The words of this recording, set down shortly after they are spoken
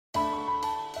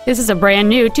This is a brand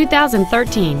new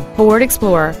 2013 Ford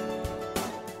Explorer.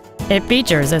 It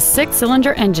features a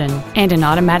 6-cylinder engine and an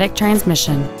automatic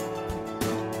transmission.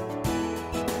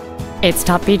 Its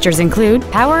top features include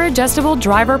power-adjustable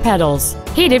driver pedals,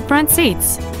 heated front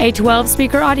seats, a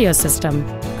 12-speaker audio system,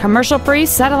 commercial-free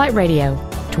satellite radio,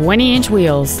 20-inch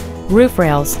wheels, roof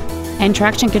rails, and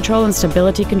traction control and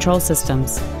stability control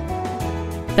systems.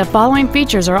 The following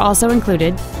features are also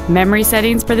included: memory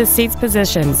settings for the seat's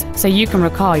positions so you can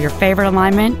recall your favorite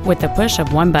alignment with the push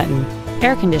of one button,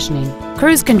 air conditioning,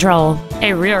 cruise control,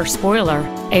 a rear spoiler,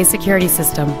 a security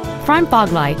system, front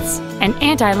fog lights, an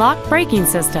anti-lock braking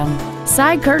system,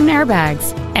 side curtain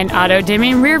airbags, an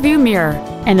auto-dimming rear-view mirror,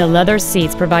 and the leather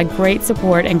seats provide great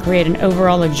support and create an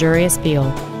overall luxurious feel.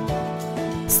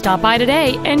 Stop by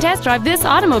today and test drive this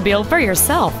automobile for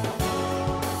yourself.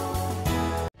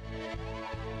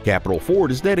 Capital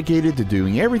Ford is dedicated to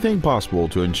doing everything possible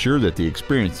to ensure that the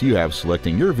experience you have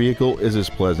selecting your vehicle is as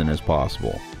pleasant as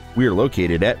possible. We are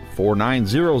located at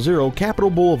 4900 Capital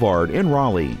Boulevard in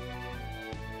Raleigh.